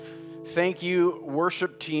Thank you,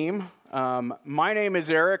 worship team. My name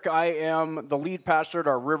is Eric. I am the lead pastor at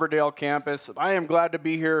our Riverdale campus. I am glad to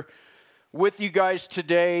be here with you guys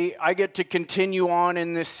today. I get to continue on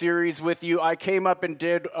in this series with you. I came up and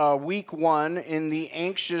did week 1 in the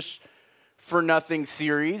Anxious for Nothing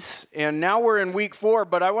series, and now we're in week 4,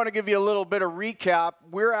 but I want to give you a little bit of recap.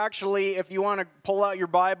 We're actually, if you want to pull out your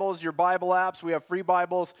Bibles, your Bible apps, we have free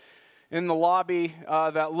Bibles in the lobby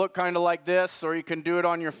that look kind of like this, or you can do it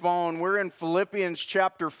on your phone. We're in Philippians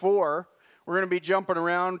chapter 4. We're going to be jumping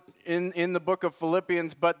around in the book of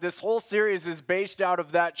Philippians, but this whole series is based out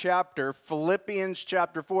of that chapter, Philippians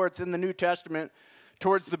chapter 4. It's in the New Testament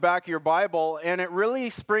towards the back of your Bible, and it really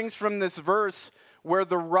springs from this verse where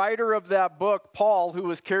the writer of that book, Paul, who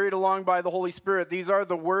was carried along by the Holy Spirit, these are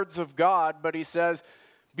the words of God, but he says,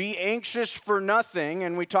 be anxious for nothing,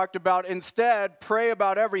 and we talked about instead, pray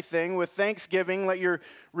about everything with thanksgiving, let your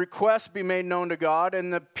requests be made known to God,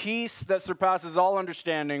 and the peace that surpasses all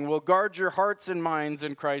understanding will guard your hearts and minds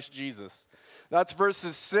in Christ Jesus. That's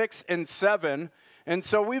verses 6 and 7, and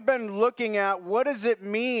so we've been looking at what does it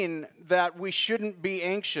mean that we shouldn't be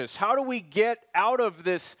anxious? How do we get out of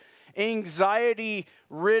this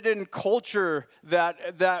anxiety-ridden culture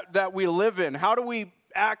that we live in? How do we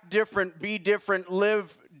act different, be different,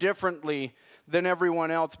 live differently than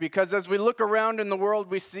everyone else? Because as we look around in the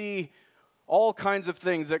world, we see all kinds of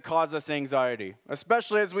things that cause us anxiety,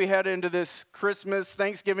 especially as we head into this Christmas,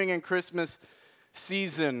 Thanksgiving and Christmas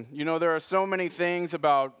season. You know, there are so many things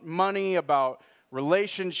about money, about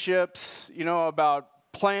relationships, you know,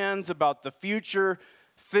 about plans, about the future,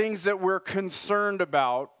 things that we're concerned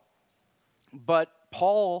about. But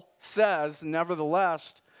Paul says,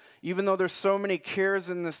 nevertheless, even though there's so many cares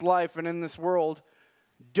in this life and in this world,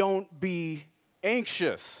 don't be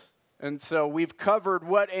anxious. And so we've covered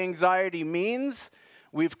what anxiety means.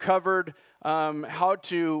 We've covered how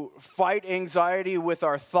to fight anxiety with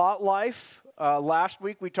our thought life. Last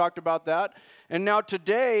week we talked about that. And now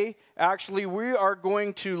today, actually, we are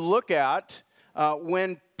going to look at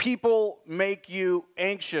when people make you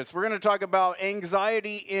anxious. We're going to talk about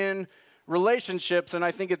anxiety in relationships, and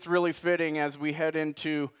I think it's really fitting as we head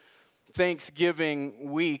into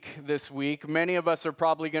Thanksgiving week this week. Many of us are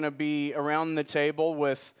probably going to be around the table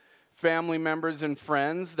with family members and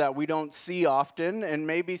friends that we don't see often, and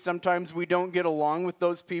maybe sometimes we don't get along with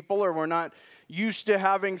those people, or we're not used to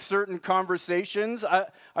having certain conversations.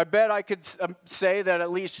 I bet I could say that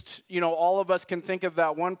at least, you know, all of us can think of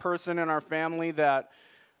that one person in our family that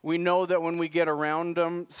we know that when we get around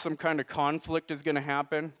them, some kind of conflict is going to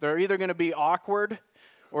happen. They're either going to be awkward,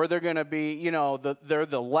 or they're going to be, you know, they're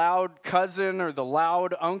the loud cousin or the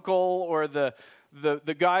loud uncle or the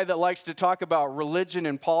guy that likes to talk about religion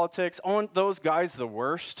and politics. Aren't those guys the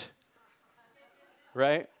worst?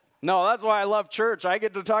 Right? No, that's why I love church. I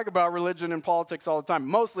get to talk about religion and politics all the time.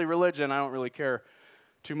 Mostly religion. I don't really care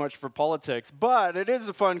too much for politics. But it is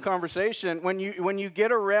a fun conversation. When you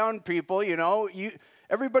get around people, you know,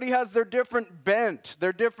 everybody has their different bent,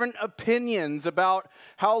 their different opinions about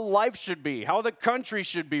how life should be, how the country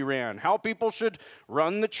should be ran, how people should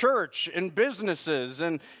run the church and businesses,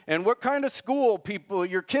 and what kind of school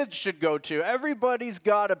your kids should go to. Everybody's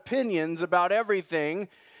got opinions about everything,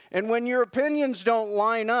 and when your opinions don't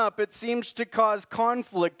line up, it seems to cause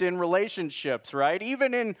conflict in relationships, right?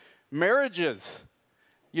 Even in marriages.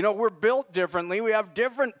 You know, we're built differently. We have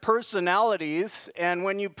different personalities, and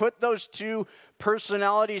when you put those two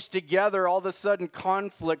personalities together, all of a sudden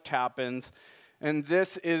conflict happens, and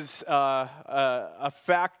this is a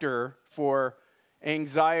factor for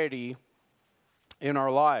anxiety in our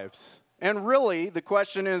lives. And really, the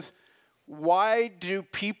question is, why do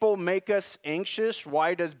people make us anxious?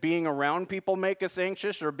 Why does being around people make us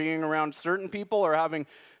anxious, or being around certain people or having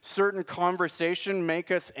certain conversation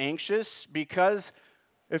make us anxious? Because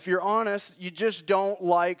if you're honest, you just don't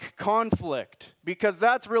like conflict, because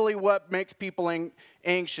that's really what makes people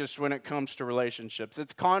anxious when it comes to relationships.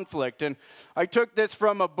 It's conflict. And I took this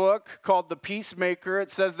from a book called The Peacemaker.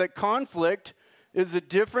 It says that conflict is a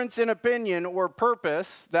difference in opinion or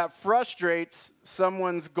purpose that frustrates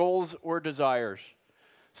someone's goals or desires.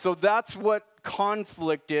 So that's what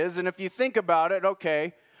conflict is. And if you think about it,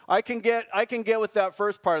 okay, I can get with that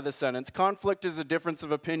first part of the sentence. Conflict is a difference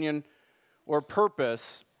of opinion or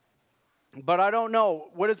purpose, but I don't know.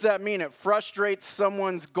 What does that mean? It frustrates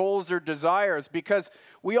someone's goals or desires, because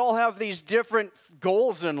we all have these different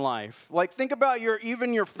goals in life. Like, think about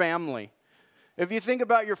even your family. If you think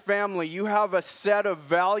about your family, you have a set of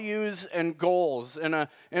values and goals and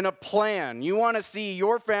a plan. You want to see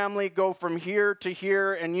your family go from here to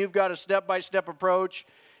here, and you've got a step-by-step approach,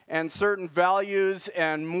 and certain values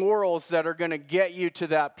and morals that are going to get you to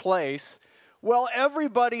that place. Well,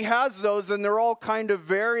 everybody has those, and they're all kind of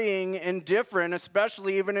varying and different,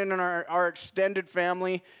 especially even in our extended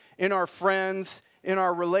family, in our friends, in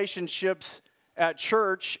our relationships at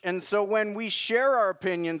church. And so when we share our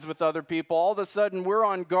opinions with other people, all of a sudden we're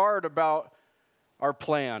on guard about our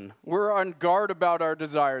plan. We're on guard about our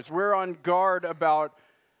desires. We're on guard about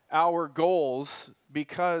our goals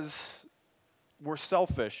because we're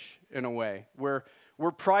selfish in a way. We're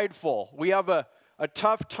prideful. We have a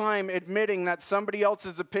tough time admitting that somebody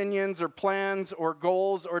else's opinions or plans or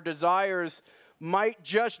goals or desires might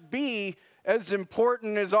just be as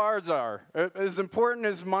important as ours are, as important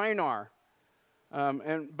as mine are.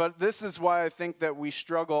 But this is why I think that we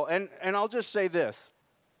struggle. And I'll just say this.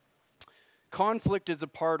 Conflict is a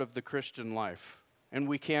part of the Christian life, and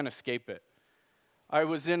we can't escape it. I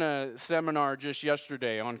was in a seminar just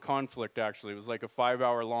yesterday on conflict, actually. It was like a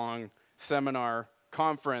 5-hour-long seminar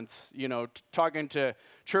conference, talking to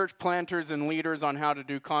church planters and leaders on how to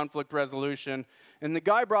do conflict resolution. And the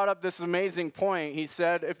guy brought up this amazing point. He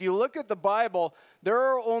said, if you look at the Bible, there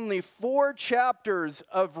are only 4 chapters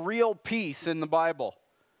of real peace in the Bible.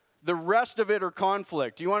 The rest of it are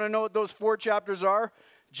conflict. You want to know what those 4 chapters are?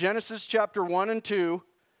 Genesis chapter 1 and 2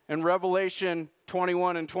 and Revelation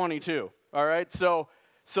 21 and 22. All right, so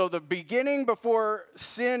the beginning, before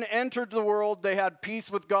sin entered the world, they had peace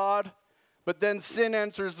with God. But then sin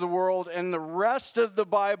enters the world, and the rest of the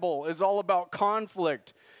Bible is all about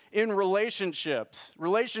conflict in relationships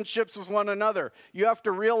with one another. You have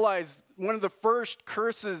to realize one of the first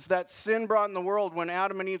curses that sin brought in the world when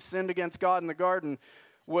Adam and Eve sinned against God in the garden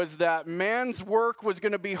was that man's work was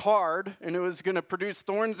going to be hard, and it was going to produce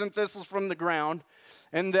thorns and thistles from the ground,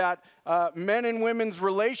 and that men and women's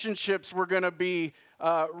relationships were going to be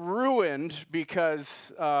ruined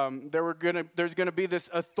because there's going to be this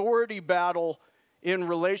authority battle in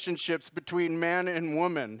relationships between man and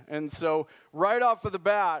woman. And so right off of the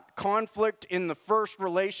bat, conflict in the first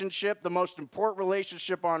relationship, the most important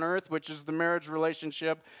relationship on earth, which is the marriage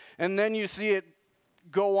relationship. And then you see it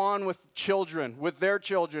go on with children, with their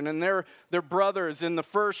children and their brothers. In the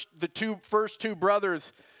first two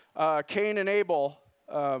brothers, Cain and Abel,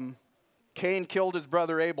 Cain killed his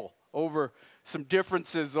brother Abel over some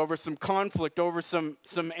differences, over some conflict, over some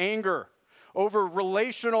anger, over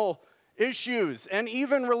relational issues, and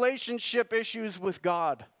even relationship issues with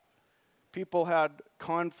God. People had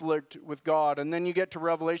conflict with God. And then you get to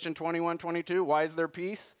Revelation 21, 22. Why is there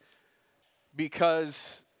peace?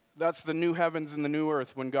 Because that's the new heavens and the new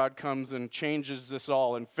earth when God comes and changes this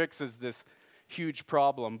all and fixes this huge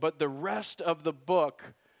problem. But the rest of the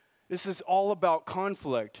book, this is all about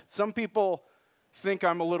conflict. Some people think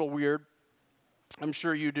I'm a little weird. I'm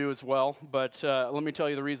sure you do as well. But let me tell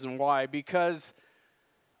you the reason why. Because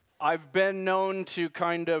I've been known to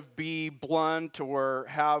kind of be blunt or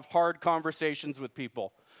have hard conversations with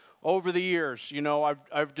people over the years.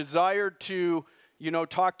 I've desired to,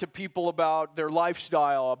 talk to people about their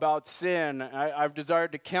lifestyle, about sin. I've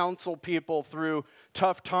desired to counsel people through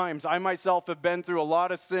tough times. I myself have been through a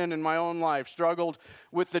lot of sin in my own life, struggled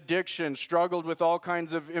with addiction, struggled with all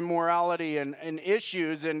kinds of immorality and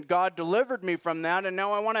issues, and God delivered me from that, and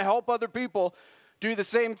now I want to help other people do the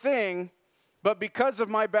same thing. But because of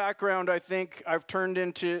my background, I think I've turned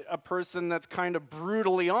into a person that's kind of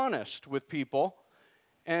brutally honest with people.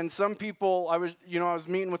 And some people, I was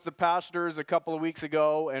meeting with the pastors a couple of weeks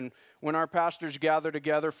ago, and when our pastors gather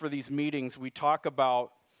together for these meetings, we talk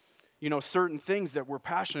about, certain things that we're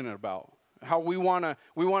passionate about. How we want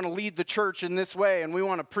to lead the church in this way, and we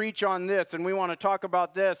want to preach on this, and we want to talk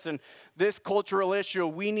about this, and this cultural issue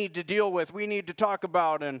we need to deal with, we need to talk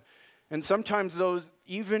about, and sometimes those,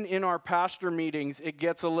 even in our pastor meetings, it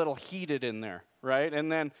gets a little heated in there, right?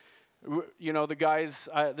 And then, the guys,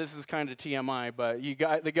 this is kind of TMI, but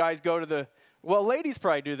the guys go to ladies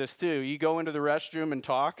probably do this too. You go into the restroom and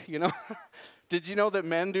talk, Did you know that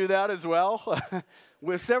men do that as well?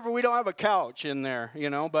 Except for we don't have a couch in there,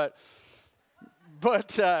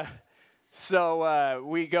 So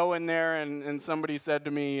we go in there, and somebody said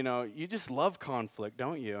to me, you just love conflict,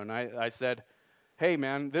 don't you? And I said, hey,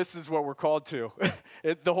 man, this is what we're called to.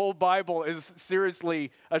 The whole Bible is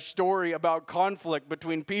seriously a story about conflict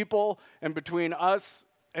between people and between us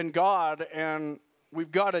and God, and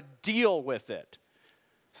we've got to deal with it.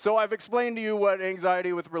 So I've explained to you what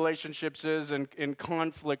anxiety with relationships is and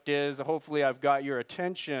conflict is. Hopefully I've got your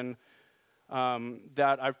attention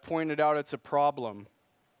that I've pointed out it's a problem.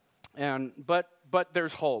 But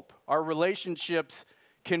there's hope. Our relationships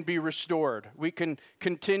can be restored. We can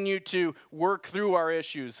continue to work through our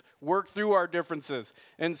issues, work through our differences.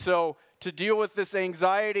 And so to deal with this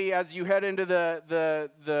anxiety as you head into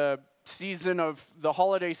the season of the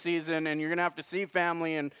holiday season, and you're going to have to see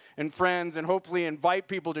family and friends and hopefully invite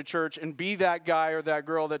people to church and be that guy or that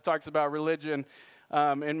girl that talks about religion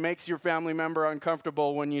and makes your family member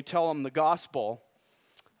uncomfortable when you tell them the gospel.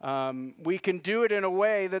 We can do it in a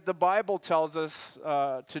way that the Bible tells us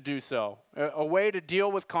to do so, a way to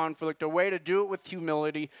deal with conflict, a way to do it with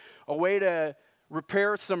humility, a way to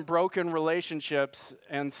repair some broken relationships.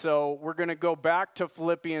 And so we're going to go back to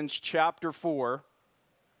Philippians chapter 4,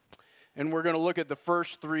 and we're going to look at the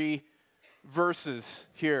first 3 verses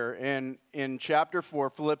here in chapter 4,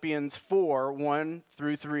 Philippians 4, 1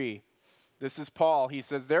 through 3. This is Paul. He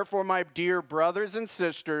says, "Therefore, my dear brothers and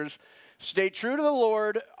sisters, stay true to the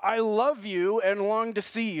Lord. I love you and long to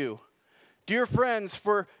see you. Dear friends,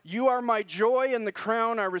 for you are my joy and the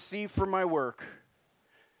crown I receive for my work."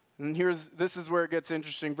 And this is where it gets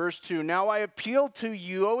interesting. Verse 2, "Now I appeal to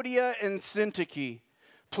Euodia and Syntyche.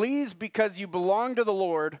 Please, because you belong to the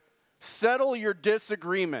Lord, settle your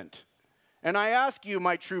disagreement. And I ask you,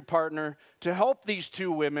 my true partner, to help these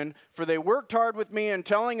 2 women, for they worked hard with me in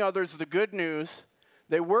telling others the good news.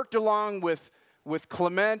 They worked along with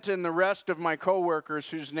Clement and the rest of my co-workers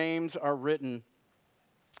whose names are written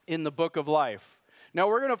in the book of life." Now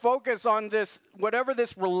we're going to focus on this, whatever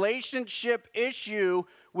this relationship issue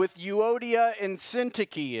with Euodia and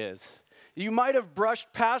Syntyche is. You might have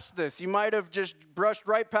brushed past this. You might have just brushed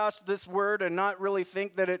right past this word and not really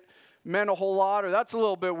think that it meant a whole lot, or that's a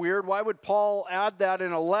little bit weird. Why would Paul add that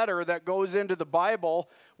in a letter that goes into the Bible?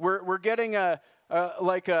 We're getting a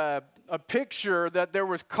picture that there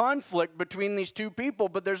was conflict between these 2 people,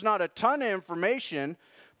 but there's not a ton of information,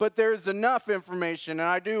 but there's enough information. And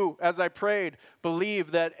I do, as I prayed, believe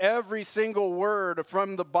that every single word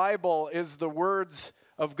from the Bible is the words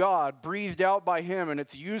of God, breathed out by him, and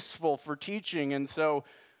it's useful for teaching. And so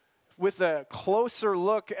with a closer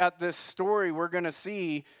look at this story, we're going to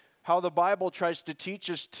see how the Bible tries to teach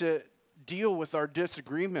us to deal with our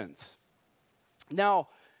disagreements. Now,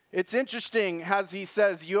 it's interesting, as he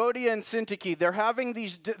says, Euodia and Syntyche, they're having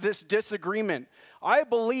this disagreement. I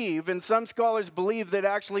believe, and some scholars believe, that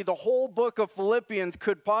actually the whole book of Philippians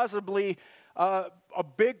could possibly, a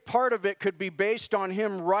big part of it could be based on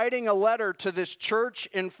him writing a letter to this church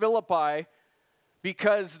in Philippi,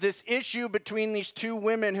 because this issue between these 2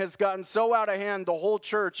 women has gotten so out of hand, the whole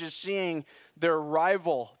church is seeing their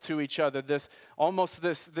rival to each other. This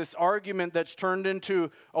argument that's turned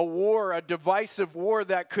into a war, a divisive war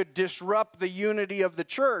that could disrupt the unity of the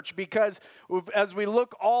church. Because as we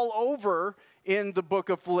look all over in the book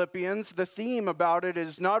of Philippians, the theme about it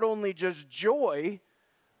is not only just joy,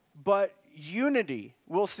 but unity.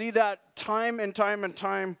 We'll see that time and time and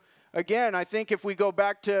time again. I think if we go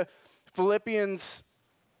back to Philippians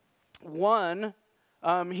 1,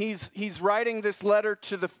 he's writing this letter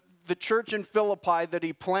to the church in Philippi that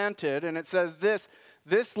he planted, and it says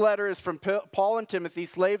this letter is from Paul and Timothy,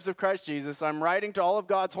 slaves of Christ Jesus. I'm writing to all of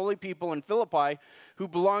God's holy people in Philippi who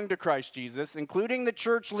belong to Christ Jesus, including the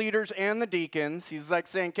church leaders and the deacons. He's like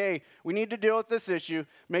saying, okay, we need to deal with this issue.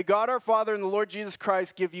 May God our Father and the Lord Jesus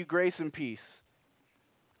Christ give you grace and peace.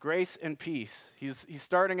 Grace and peace. He's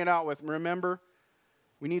starting it out with, remember,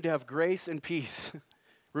 we need to have grace and peace.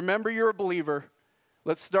 Remember, you're a believer.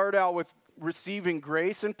 Let's start out with receiving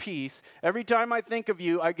grace and peace. Every time I think of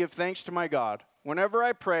you, I give thanks to my God. Whenever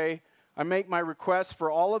I pray, I make my requests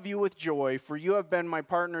for all of you with joy, for you have been my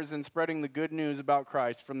partners in spreading the good news about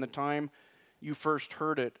Christ from the time you first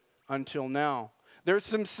heard it until now. There's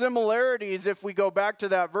some similarities if we go back to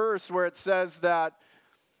that verse where it says that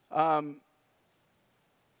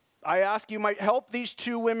I ask you might help these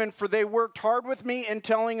 2 women, for they worked hard with me in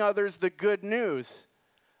telling others the good news.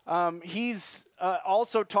 He's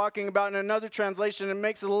also talking about, in another translation, it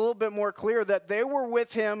makes it a little bit more clear that they were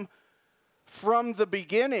with him from the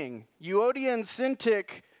beginning. Euodia and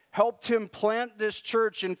Syntyche helped him plant this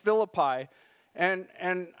church in Philippi. And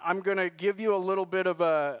I'm going to give you a little bit of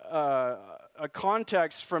a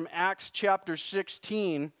context from Acts chapter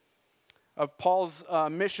 16 of Paul's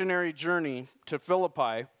missionary journey to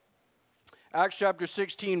Philippi. Acts chapter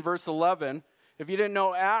 16, verse 11. If you didn't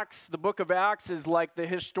know, Acts, the book of Acts is like the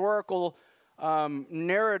historical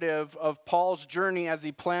narrative of Paul's journey as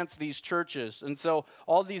he plants these churches. And so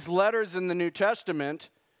all these letters in the New Testament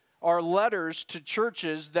are letters to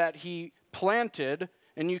churches that he planted,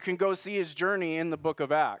 and you can go see his journey in the book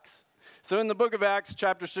of Acts. So in the book of Acts,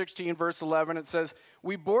 chapter 16, verse 11, it says,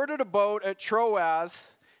 "We boarded a boat at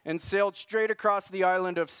Troas and sailed straight across the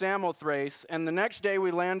island of Samothrace, and the next day we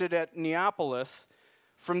landed at Neapolis.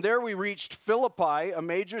 From there, we reached Philippi, a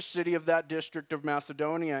major city of that district of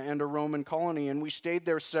Macedonia and a Roman colony, and we stayed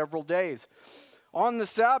there several days. On the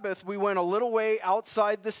Sabbath, we went a little way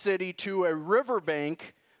outside the city to a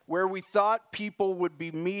riverbank where we thought people would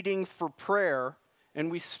be meeting for prayer,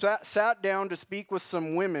 and we sat down to speak with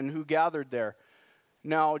some women who gathered there.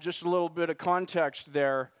 Now, just a little bit of context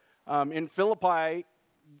there. In Philippi,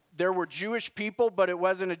 there were Jewish people, but it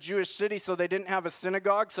wasn't a Jewish city, so they didn't have a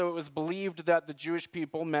synagogue, so it was believed that the Jewish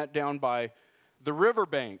people met down by the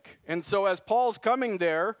riverbank. And so as Paul's coming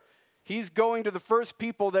there, he's going to the first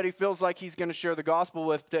people that he feels like he's going to share the gospel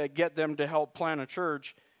with to get them to help plant a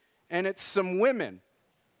church, and it's some women.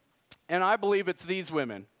 And I believe it's these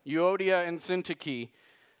women, Euodia and Syntyche.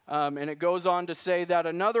 And it goes on to say that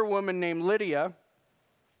another woman named Lydia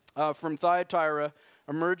from Thyatira,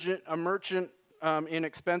 a merchant in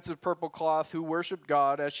expensive purple cloth who worshiped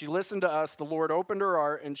God, as she listened to us, the Lord opened her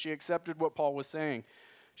heart and she accepted what Paul was saying.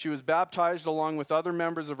 She was baptized along with other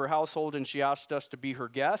members of her household, and she asked us to be her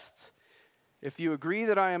guests. If you agree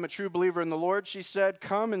that I am a true believer in the Lord, she said,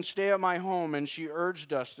 come and stay at my home. And she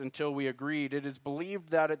urged us until we agreed. It is believed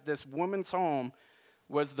that at this woman's home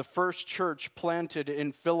was the first church planted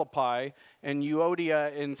in Philippi, and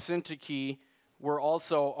Euodia and Syntyche were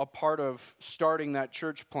also a part of starting that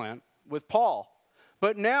church plant with Paul.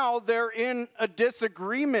 But now they're in a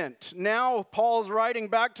disagreement. Now Paul's writing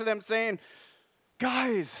back to them saying,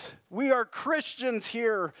 guys, we are Christians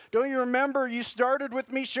here. Don't you remember you started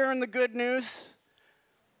with me sharing the good news?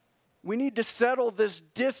 We need to settle this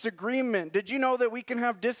disagreement. Did you know that we can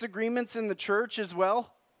have disagreements in the church as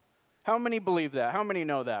well? How many believe that? How many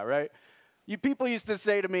know that, right? You people used to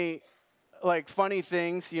say to me, like, funny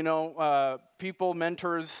things, people,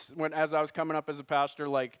 mentors, as I was coming up as a pastor,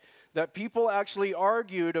 like, that people actually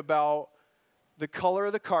argued about the color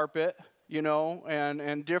of the carpet,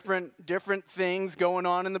 and different things going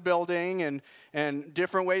on in the building and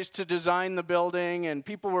different ways to design the building. And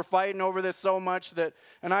people were fighting over this so much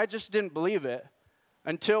and I just didn't believe it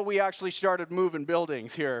until we actually started moving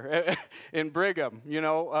buildings here in Brigham.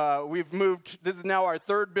 We've moved, this is now our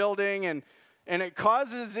third building, and it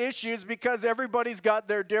causes issues because everybody's got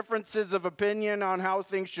their differences of opinion on how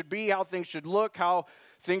things should be, how things should look, how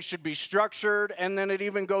things should be structured, and then it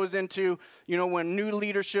even goes into, when new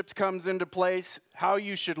leadership comes into place, how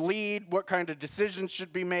you should lead, what kind of decisions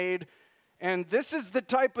should be made. And this is the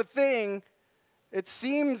type of thing, it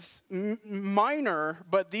seems minor,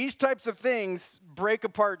 but these types of things break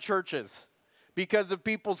apart churches because of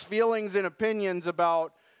people's feelings and opinions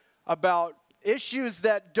about issues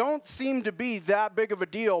that don't seem to be that big of a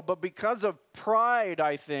deal, but because of pride,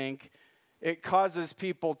 I think, it causes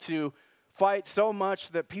people to fight so much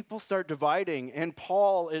that people start dividing, and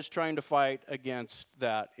Paul is trying to fight against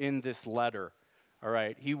that in this letter. All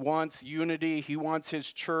right, he wants unity, he wants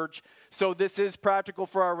his church. So this is practical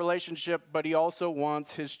for our relationship, but he also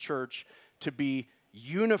wants his church to be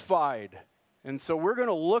unified. And so we're going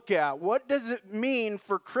to look at what does it mean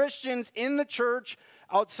for Christians in the church,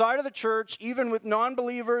 outside of the church, even with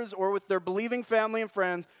non-believers or with their believing family and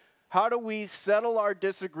friends. How do we settle our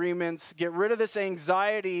disagreements, get rid of this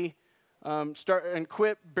anxiety, start and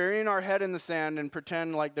quit burying our head in the sand and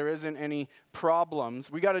pretend like there isn't any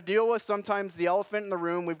problems. We got to deal with sometimes the elephant in the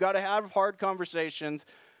room. We've got to have hard conversations,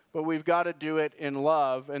 but we've got to do it in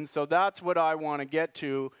love. And so that's what I want to get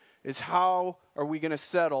to, is how are we going to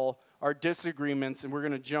settle our disagreements? And we're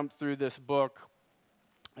going to jump through this book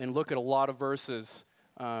and look at a lot of verses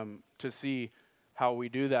to see how we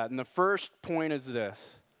do that. And the first point is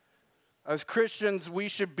this. As Christians, we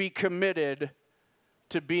should be committed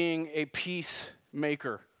to being a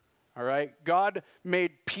peacemaker, all right? God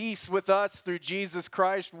made peace with us through Jesus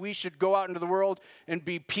Christ. We should go out into the world and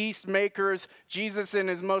be peacemakers. Jesus, in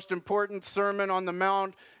his most important Sermon on the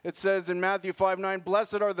Mount, it says in Matthew 5:9,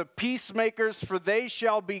 blessed are the peacemakers, for they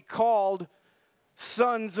shall be called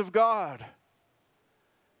sons of God.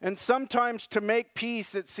 And sometimes to make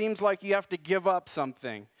peace, it seems like you have to give up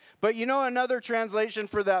something. But another translation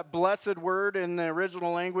for that blessed word in the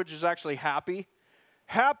original language is actually happy.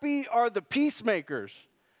 Happy are the peacemakers.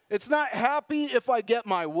 It's not happy if I get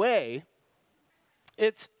my way.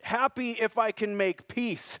 It's happy if I can make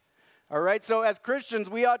peace. All right? So as Christians,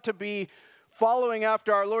 we ought to be following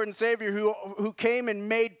after our Lord and Savior who came and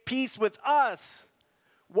made peace with us.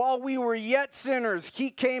 While we were yet sinners, he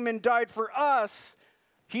came and died for us.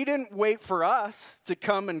 He didn't wait for us to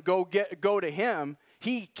come and go to him.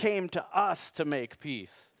 He came to us to make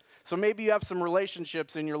peace. So maybe you have some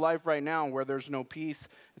relationships in your life right now where there's no peace.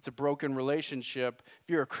 It's a broken relationship. If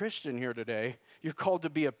you're a Christian here today, you're called to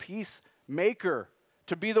be a peacemaker,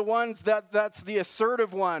 to be the ones that's the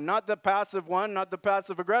assertive one, not the passive one, not the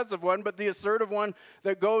passive-aggressive one, but the assertive one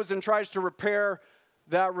that goes and tries to repair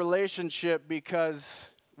that relationship because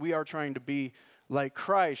we are trying to be like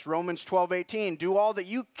Christ. Romans 12:18, do all that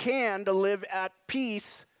you can to live at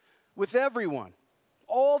peace with everyone.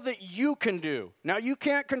 All that you can do. Now, you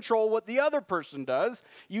can't control what the other person does.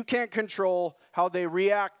 You can't control how they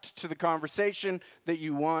react to the conversation that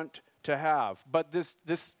you want to have. But this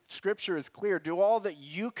scripture is clear. Do all that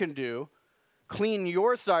you can do. Clean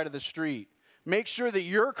your side of the street. Make sure that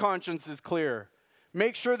your conscience is clear.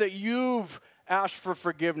 Make sure that you've asked for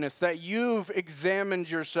forgiveness, that you've examined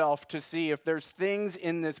yourself to see if there's things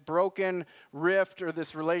in this broken rift or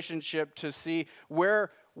this relationship to see where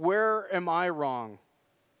am I wrong?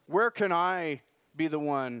 Where can I be the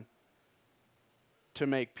one to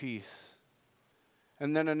make peace?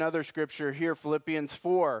 And then another scripture here, Philippians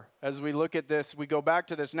 4. As we look at this, we go back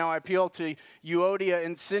to this. Now I appeal to Euodia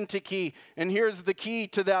and Syntyche. And here's the key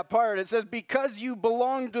to that part. It says, because you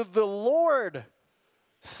belong to the Lord,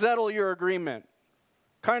 settle your agreement.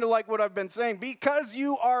 Kind of like what I've been saying. Because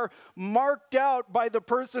you are marked out by the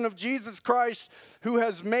person of Jesus Christ who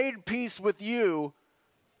has made peace with you,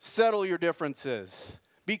 settle your differences.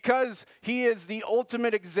 Because he is the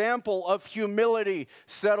ultimate example of humility,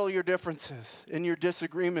 settle your differences and your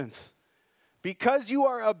disagreements. Because you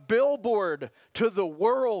are a billboard to the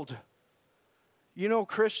world. You know,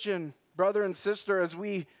 Christian brother and sister, as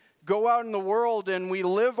we go out in the world and we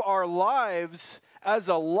live our lives as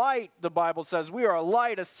a light, the Bible says, we are a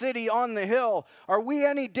light, a city on the hill. Are we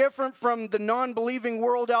any different from the non-believing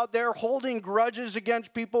world out there, holding grudges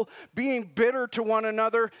against people, being bitter to one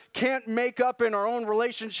another, can't make up in our own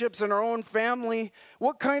relationships in our own family?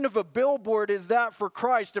 What kind of a billboard is that for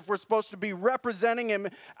Christ if we're supposed to be representing him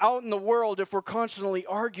out in the world, if we're constantly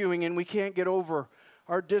arguing and we can't get over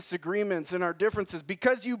our disagreements and our differences?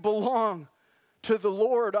 Because you belong to the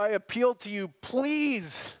Lord, I appeal to you,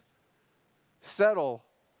 please settle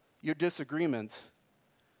your disagreements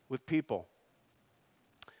with people.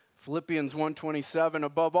 Philippians 1:27,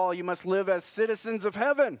 above all, you must live as citizens of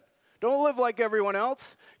heaven. Don't live like everyone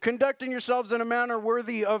else, conducting yourselves in a manner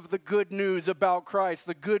worthy of the good news about Christ.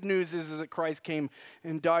 The good news is that Christ came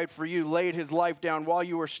and died for you, laid his life down while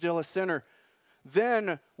you were still a sinner.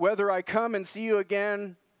 Then, whether I come and see you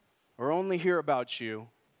again or only hear about you,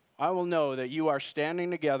 I will know that you are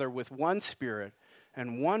standing together with one spirit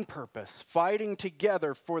and one purpose, fighting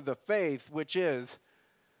together for the faith, which is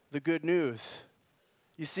the good news.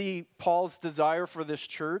 You see Paul's desire for this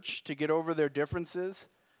church to get over their differences?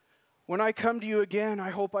 When I come to you again,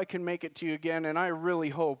 I hope I can make it to you again, and I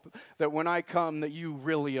really hope that when I come that you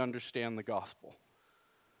really understand the gospel.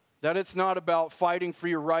 That it's not about fighting for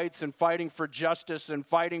your rights and fighting for justice and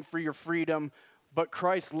fighting for your freedom, but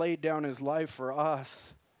Christ laid down his life for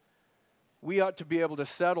us. We ought to be able to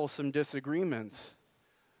settle some disagreements.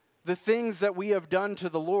 The things that we have done to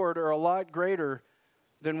the Lord are a lot greater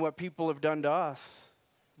than what people have done to us.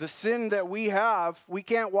 The sin that we have, we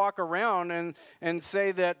can't walk around and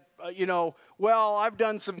say that, well, I've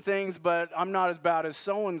done some things, but I'm not as bad as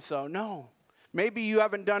so-and-so. No. Maybe you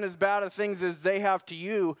haven't done as bad of things as they have to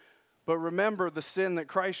you, but remember the sin that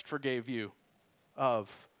Christ forgave you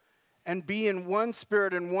of. And be in one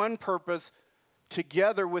spirit and one purpose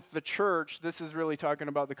together with the church. This is really talking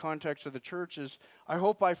about the context of the churches. I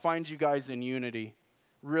hope I find you guys in unity,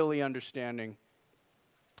 really understanding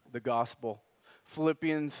the gospel.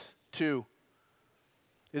 Philippians 2.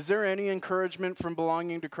 Is there any encouragement from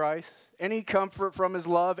belonging to Christ? Any comfort from his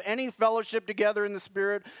love? Any fellowship together in the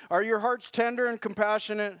Spirit? Are your hearts tender and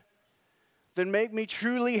compassionate? Then make me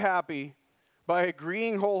truly happy by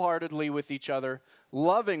agreeing wholeheartedly with each other,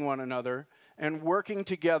 loving one another, and working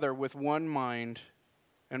together with one mind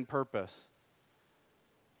and purpose.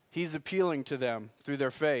 He's appealing to them through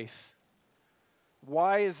their faith.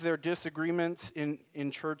 Why is there disagreements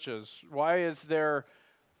in churches? Why is there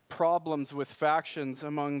problems with factions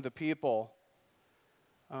among the people?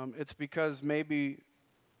 It's because maybe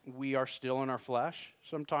we are still in our flesh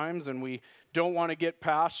sometimes, and we don't want to get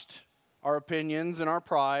past our opinions and our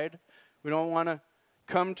pride. We don't want to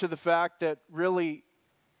come to the fact that really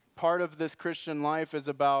part of this Christian life is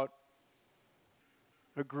about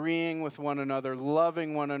agreeing with one another,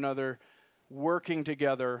 loving one another, working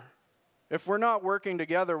together. If we're not working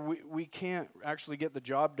together, we can't actually get the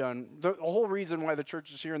job done. The whole reason why the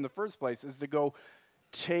church is here in the first place is to go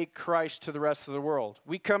take Christ to the rest of the world.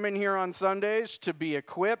 We come in here on Sundays to be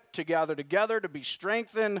equipped, to gather together, to be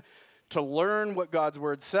strengthened, to learn what God's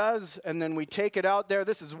word says, and then we take it out there.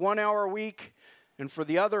 This is 1 hour a week, and for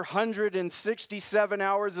the other 167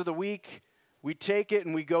 hours of the week, we take it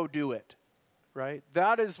and we go do it. right?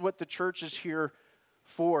 That is what the church is here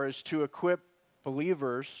for, is to equip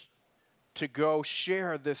believers to go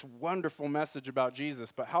share this wonderful message about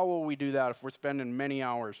Jesus. But how will we do that if we're spending many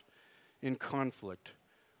hours in conflict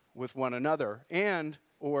with one another, and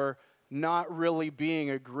or not really being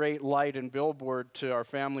a great light and billboard to our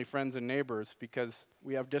family, friends, and neighbors because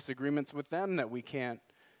we have disagreements with them that we can't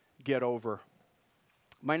get over?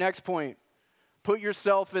 My next point, put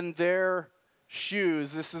yourself in their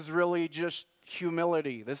shoes. This is really just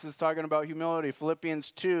humility. This is talking about humility.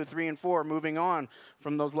 Philippians 2, 3, and 4, moving on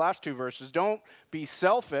from those last two verses. Don't be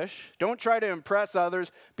selfish. Don't try to impress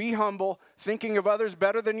others. Be humble, thinking of others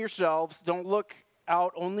better than yourselves. Don't look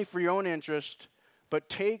out only for your own interest, but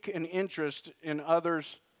take an interest in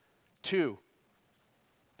others too.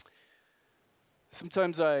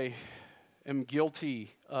 Sometimes I am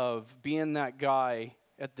guilty of being that guy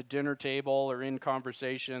at the dinner table or in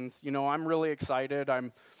conversations. You know, I'm really excited.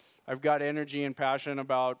 I've got energy and passion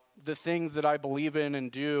about the things that I believe in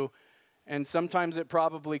and do. And sometimes it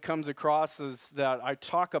probably comes across as that I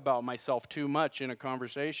talk about myself too much in a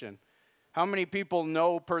conversation. How many people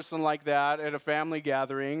know a person like that at a family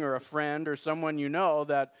gathering or a friend or someone you know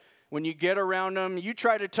that when you get around them, you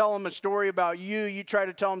try to tell them a story about you try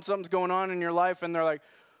to tell them something's going on in your life, and they're like,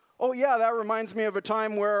 oh yeah, that reminds me of a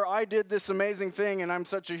time where I did this amazing thing and I'm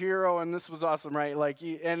such a hero and this was awesome, right? Like,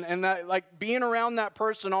 and that, like, being around that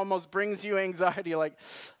person almost brings you anxiety. Like,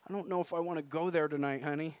 I don't know if I want to go there tonight,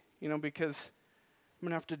 honey, you know, because I'm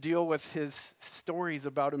going to have to deal with his stories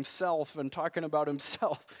about himself and talking about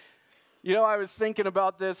himself. You know, I was thinking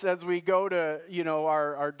about this as we go to, you know,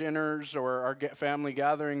 our dinners or our family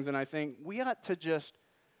gatherings, and I think we ought to just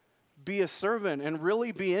be a servant and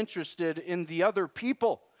really be interested in the other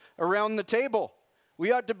people around the table.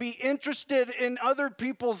 We ought to be interested in other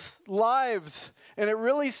people's lives. And it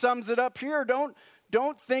really sums it up here.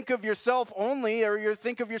 Don't think of yourself only, or you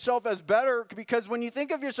think of yourself as better, because when you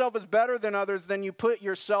think of yourself as better than others, then you put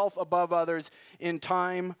yourself above others in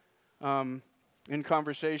time, in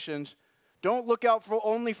conversations. Don't look out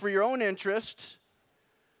only for your own interest.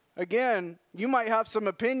 Again, you might have some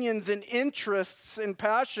opinions and interests and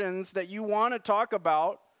passions that you want to talk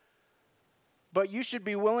about, but you should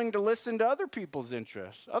be willing to listen to other people's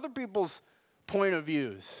interests, other people's point of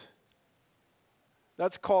views.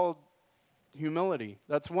 That's called humility.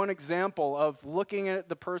 That's one example of looking at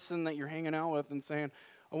the person that you're hanging out with and saying,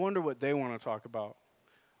 I wonder what they want to talk about.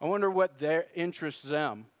 I wonder what their interests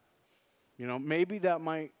them. You know, maybe that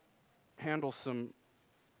might handle some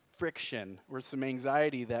friction or some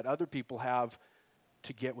anxiety that other people have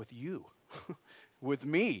to get with you, with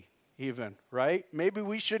me even, right? Maybe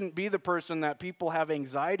we shouldn't be the person that people have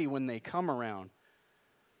anxiety when they come around.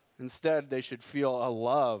 Instead, they should feel a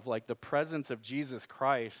love, like the presence of Jesus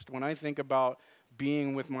Christ. When I think about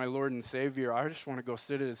being with my Lord and Savior, I just want to go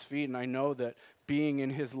sit at his feet, and I know that being in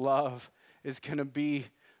his love is going to be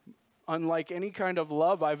unlike any kind of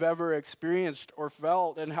love I've ever experienced or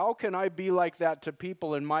felt. And how can I be like that to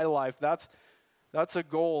people in my life? That's a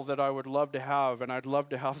goal that I would love to have, and I'd love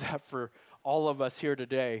to have that for all of us here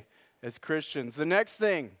today as Christians. The next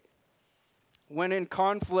thing, when in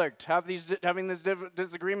conflict, having these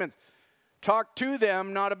disagreements, talk to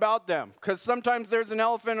them, not about them. Because sometimes there's an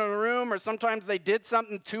elephant in the room, or sometimes they did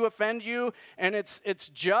something to offend you, and it's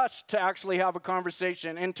just to actually have a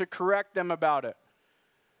conversation and to correct them about it.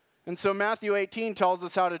 And so Matthew 18 tells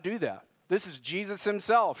us how to do that. This is Jesus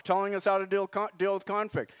himself telling us how to deal with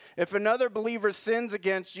conflict. If another believer sins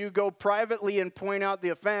against you, go privately and point out the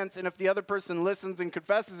offense. And if the other person listens and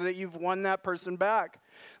confesses it, you've won that person back.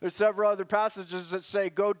 There's several other passages that say,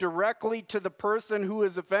 go directly to the person who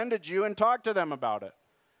has offended you and talk to them about it.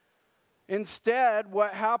 Instead,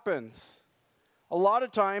 what happens? A lot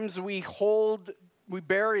of times we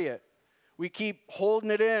bury it. We keep holding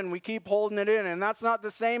it in, and that's not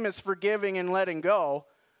the same as forgiving and letting go.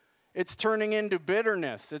 It's turning into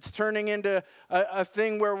bitterness. It's turning into a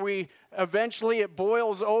thing where eventually it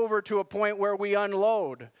boils over to a point where we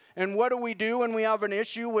unload. And what do we do when we have an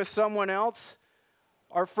issue with someone else?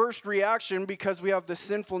 Our first reaction, because we have the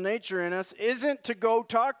sinful nature in us, isn't to go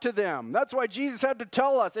talk to them. That's why Jesus had to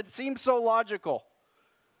tell us. It seems so logical.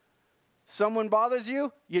 Someone bothers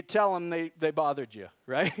you, you tell them they bothered you,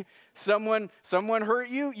 right? Someone hurt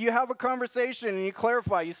you, you have a conversation and you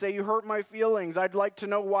clarify. You say, you hurt my feelings. I'd like to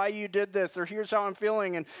know why you did this, or here's how I'm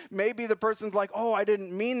feeling. And maybe the person's like, oh, I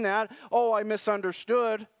didn't mean that. Oh, I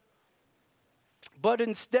misunderstood. But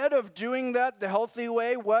instead of doing that the healthy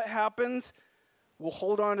way, what happens? We'll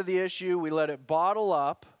hold on to the issue, we let it bottle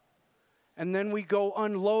up, and then we go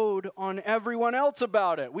unload on everyone else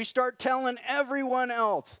about it. We start telling everyone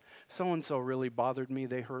else. So-and-so really bothered me,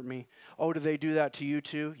 they hurt me. Oh, do they do that to you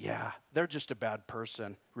too? Yeah, they're just a bad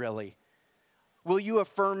person, really. Will you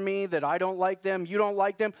affirm me that I don't like them, you don't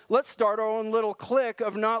like them? Let's start our own little clique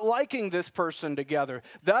of not liking this person together.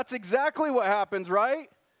 That's exactly what happens, right?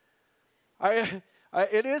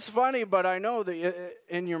 It is funny, but I know that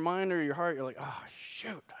in your mind or your heart, you're like, oh,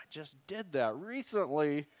 shoot, I just did that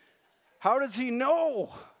recently. How does he know?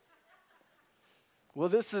 Well,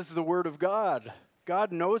 this is the Word of God.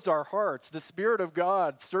 God knows our hearts. The Spirit of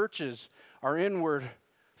God searches our inward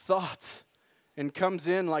thoughts and comes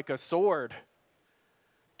in like a sword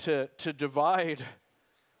to divide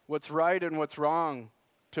what's right and what's wrong,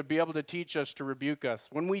 to be able to teach us, to rebuke us.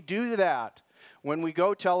 When we do that, when we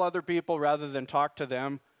go tell other people rather than talk to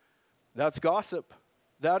them, that's gossip.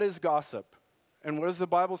 That is gossip. And what does the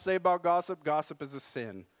Bible say about gossip? Gossip is a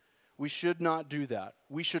sin. We should not do that.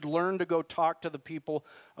 We should learn to go talk to the people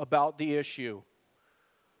about the issue.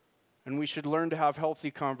 And we should learn to have healthy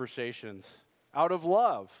conversations out of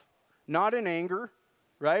love, not in anger,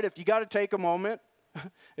 right? If you got to take a moment,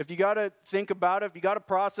 if you got to think about it, if you got to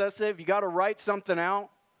process it, if you got to write something out,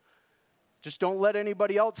 just don't let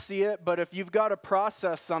anybody else see it. But if you've got to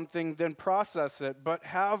process something, then process it. But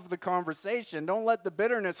have the conversation. Don't let the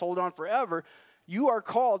bitterness hold on forever. You are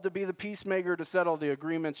called to be the peacemaker, to settle the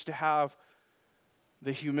agreements, to have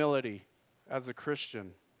the humility as a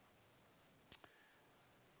Christian.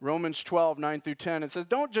 Romans 12, 9 through 10, it says,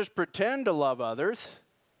 don't just pretend to love others.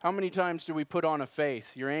 How many times do we put on a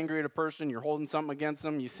face? You're angry at a person, you're holding something against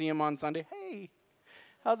them, you see them on Sunday, hey,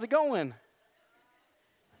 how's it going?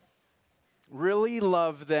 Really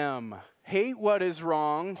love them. Hate what is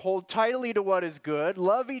wrong, hold tightly to what is good,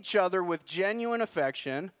 love each other with genuine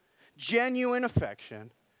affection,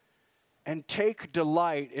 and take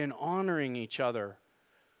delight in honoring each other.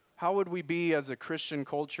 How would we be as a Christian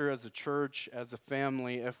culture, as a church, as a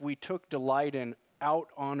family, if we took delight in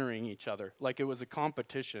out-honoring each other like it was a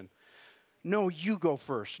competition? No, you go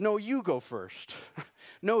first. No, you go first.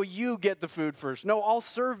 No, you get the food first. No, I'll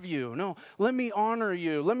serve you. No, let me honor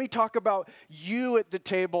you. Let me talk about you at the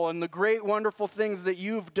table and the great, wonderful things that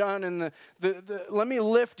you've done. And let me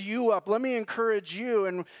lift you up. Let me encourage you.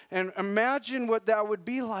 And imagine what that would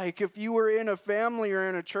be like if you were in a family or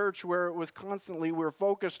in a church where it was constantly, we're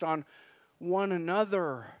focused on one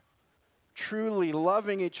another, truly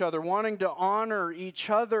loving each other, wanting to honor each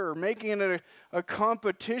other, making it a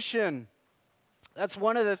competition. That's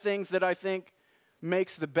one of the things that I think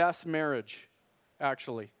makes the best marriage,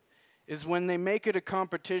 actually, is when they make it a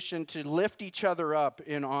competition to lift each other up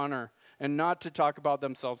in honor and not to talk about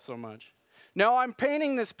themselves so much. Now, I'm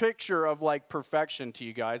painting this picture of like perfection to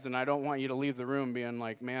you guys, and I don't want you to leave the room being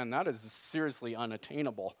like, man, that is seriously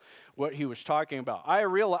unattainable, what he was talking about.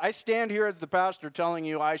 I stand here as the pastor telling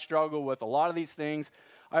you I struggle with a lot of these things.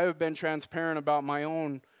 I have been transparent about my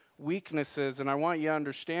own weaknesses, and I want you to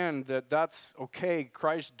understand that that's okay.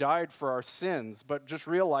 Christ died for our sins, but just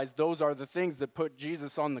realize those are the things that put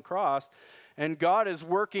Jesus on the cross, and God is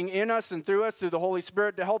working in us and through us through the Holy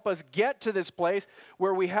Spirit to help us get to this place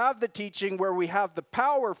where we have the teaching, where we have the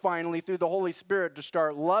power finally through the Holy Spirit to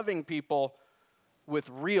start loving people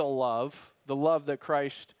with real love, the love that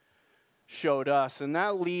Christ showed us. And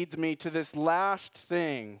that leads me to this last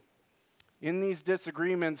thing. In these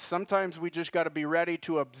disagreements, sometimes we just got to be ready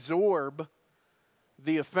to absorb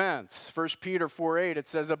the offense. 1 Peter 4:8, it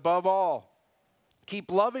says, above all, keep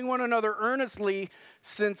loving one another earnestly,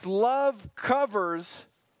 since love covers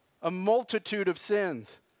a multitude of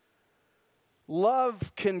sins.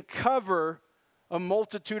 Love can cover a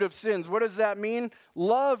multitude of sins. What does that mean?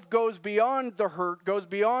 Love goes beyond the hurt, goes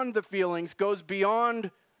beyond the feelings, goes beyond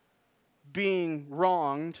being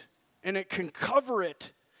wronged, and it can cover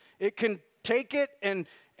it. It can take it and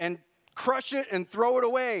crush it and throw it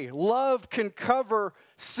away. Love can cover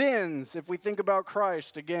sins. If we think about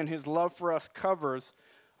Christ, again, his love for us covers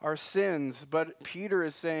our sins. But Peter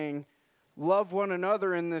is saying, love one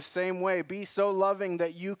another in this same way. Be so loving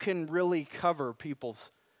that you can really cover people's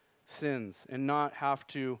sins and not have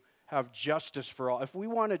to have justice for all. If we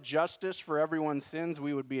wanted justice for everyone's sins,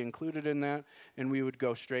 we would be included in that, and we would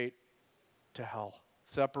go straight to hell,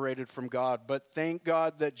 separated from God. But thank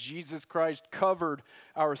God that Jesus Christ covered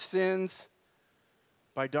our sins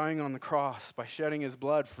by dying on the cross, by shedding his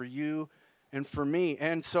blood for you and for me.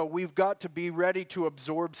 And so we've got to be ready to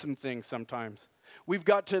absorb some things sometimes. We've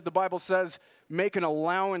got to, the Bible says, make an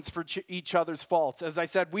allowance for each other's faults. As I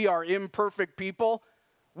said, we are imperfect people.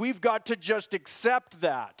 We've got to just accept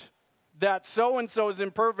that so-and-so is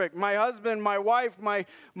imperfect. My husband, my wife,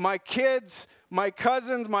 my kids, my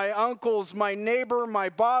cousins, my uncles, my neighbor, my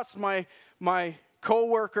boss, my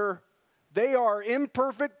coworker, They are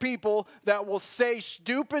imperfect people that will say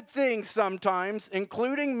stupid things sometimes,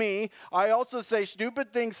 including me. I also say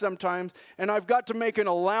stupid things sometimes, and I've got to make an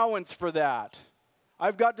allowance for that.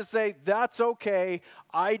 I've got to say, that's okay,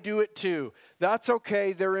 I do it too. That's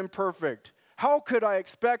okay, they're imperfect. How could I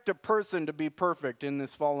expect a person to be perfect in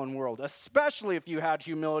this fallen world? Especially if you had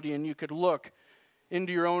humility and you could look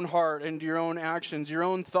into your own heart, into your own actions, your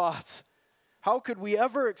own thoughts. How could we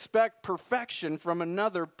ever expect perfection from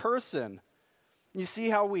another person? You see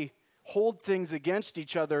how we hold things against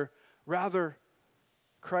each other. Rather,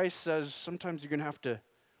 Christ says sometimes you're going to have to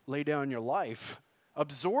lay down your life.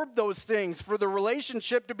 Absorb those things. For the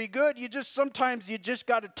relationship to be good, sometimes you just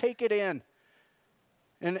got to take it in.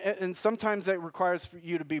 And sometimes that requires for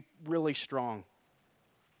you to be really strong.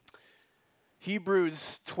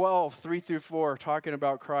 Hebrews 12, 3 through 4, talking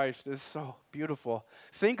about Christ, is so beautiful.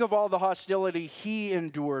 Think of all the hostility he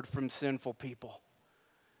endured from sinful people.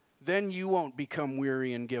 Then you won't become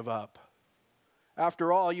weary and give up.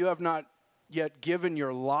 After all, you have not yet given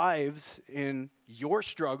your lives in your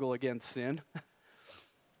struggle against sin.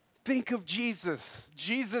 Think of Jesus.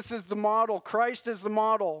 Jesus is the model. Christ is the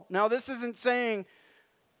model. Now, this isn't saying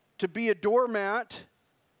to be a doormat,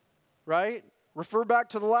 right? Refer back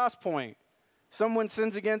to the last point. Someone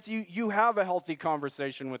sins against you, you have a healthy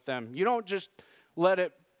conversation with them. You don't just let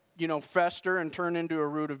it, fester and turn into a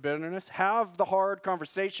root of bitterness. Have the hard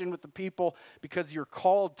conversation with the people because you're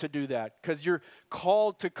called to do that, because you're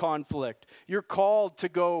called to conflict. You're called to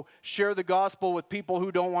go share the gospel with people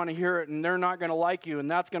who don't want to hear it, and they're not going to like you, and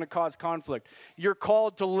that's going to cause conflict. You're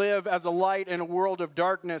called to live as a light in a world of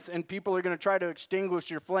darkness, and people are going to try to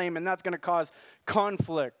extinguish your flame, and that's going to cause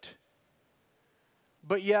conflict.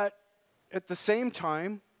 But yet, at the same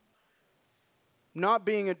time, not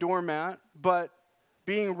being a doormat, but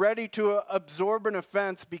being ready to absorb an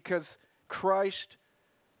offense because Christ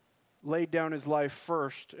laid down his life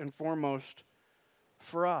first and foremost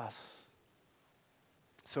for us.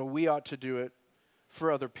 So we ought to do it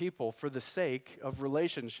for other people for the sake of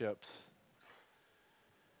relationships.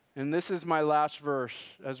 And this is my last verse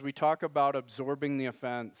as we talk about absorbing the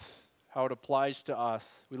offense, how it applies to us.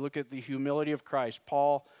 We look at the humility of Christ.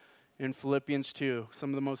 Paul in Philippians 2, some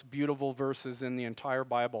of the most beautiful verses in the entire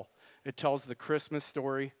Bible. It tells the Christmas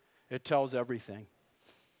story. It tells everything.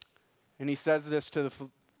 And he says this to the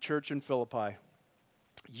church in Philippi.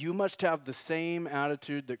 You must have the same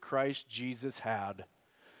attitude that Christ Jesus had.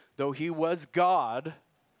 Though he was God,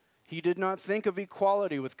 he did not think of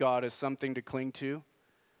equality with God as something to cling to.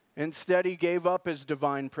 Instead, he gave up his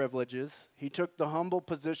divine privileges. He took the humble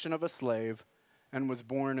position of a slave and was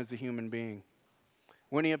born as a human being.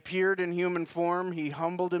 When he appeared in human form, he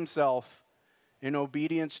humbled himself in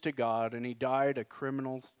obedience to God, and he died a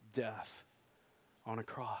criminal's death on a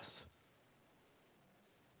cross.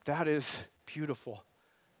 That is beautiful.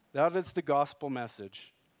 That is the gospel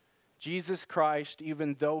message. Jesus Christ,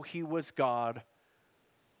 even though he was God,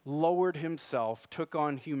 lowered himself, took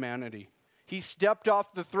on humanity. He stepped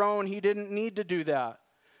off the throne. He didn't need to do that.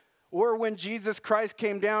 Or when Jesus Christ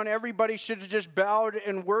came down, everybody should have just bowed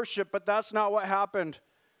and worshiped, but that's not what happened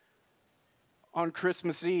on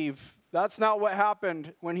Christmas Eve. That's not what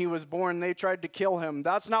happened when he was born. They tried to kill him.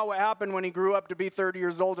 That's not what happened when he grew up to be 30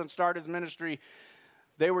 years old and start his ministry.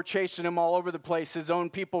 They were chasing him all over the place. His own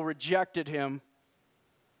people rejected him.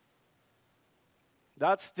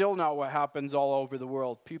 That's still not what happens all over the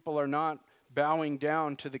world. People are not bowing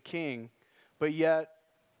down to the king, but yet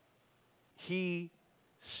he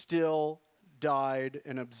still died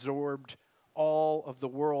and absorbed all of the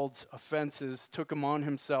world's offenses, took them on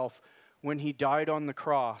himself when he died on the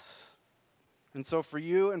cross. And so for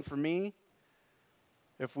you and for me,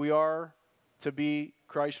 if we are to be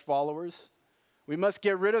Christ followers, we must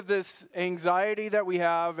get rid of this anxiety that we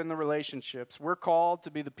have in the relationships. We're called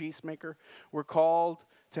to be the peacemaker. We're called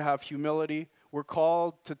to have humility. We're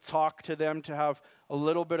called to talk to them, to have a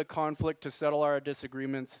little bit of conflict, to settle our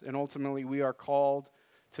disagreements. And ultimately, we are called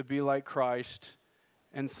to be like Christ.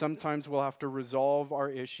 And sometimes we'll have to resolve our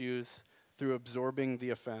issues through absorbing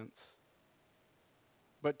the offense.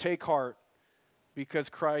 But take heart, because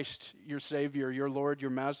Christ, your Savior, your Lord,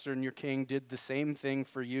 your Master, and your King did the same thing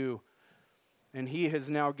for you. And he has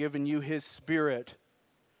now given you his Spirit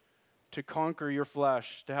to conquer your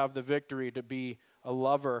flesh, to have the victory, to be a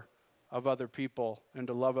lover of other people, and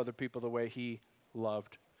to love other people the way he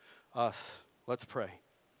loved us. Let's pray.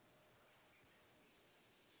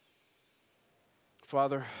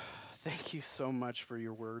 Father, thank you so much for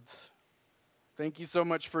your words. Thank you so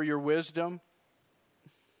much for your wisdom.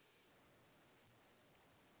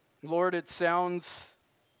 Lord, it sounds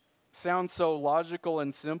so logical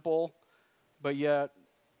and simple, but yet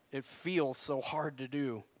it feels so hard to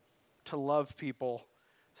do, to love people,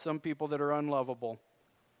 some people that are unlovable.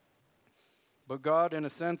 But God, in a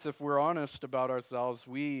sense, if we're honest about ourselves,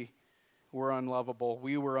 we were unlovable.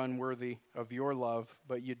 We were unworthy of your love,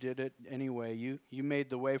 but you did it anyway. You made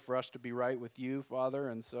the way for us to be right with you, Father,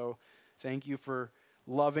 and so thank you for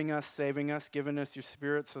loving us, saving us, giving us your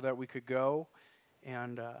Spirit so that we could go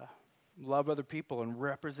and love other people and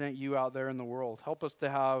represent you out there in the world. Help us to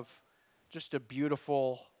have just a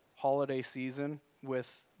beautiful holiday season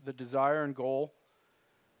with the desire and goal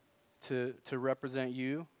to represent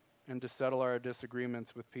you and to settle our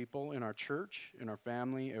disagreements with people in our church, in our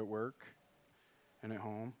family, at work, and at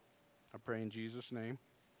home. I pray in Jesus' name.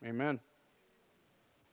 Amen.